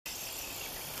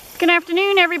Good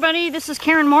afternoon, everybody. This is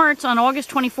Karen Martz on August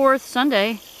 24th,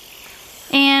 Sunday.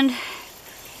 And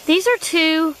these are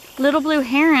two little blue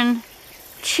heron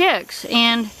chicks.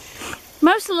 And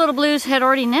most of the little blues had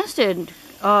already nested,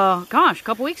 a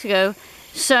couple weeks ago.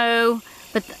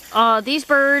 But these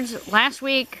birds, last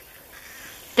week,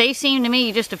 they seemed to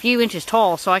me just a few inches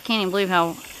tall. So I can't even believe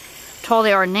how tall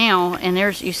they are now. And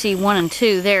there's, you see 1 and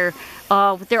 2 there.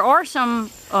 There are some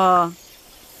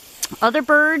other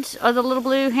birds, other little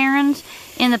blue herons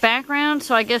in the background,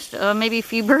 so I guess maybe a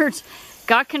few birds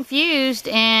got confused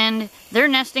and they're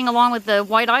nesting along with the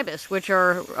white ibis, which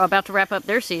are about to wrap up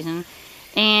their season.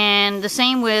 And the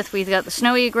same with, we've got the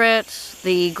snowy egrets,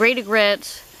 the great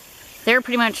egrets, they're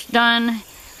pretty much done.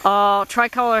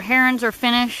 Tricolor herons are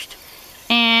finished,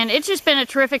 and it's just been a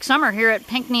terrific summer here at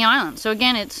Pinckney Island. So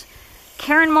again, it's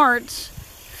Karen Martz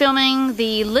filming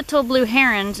the little blue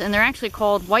herons, and they're actually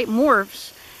called white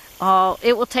morphs.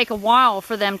 It will take a while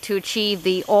for them to achieve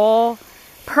the all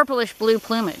purplish blue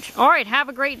plumage. All right, have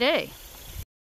a great day.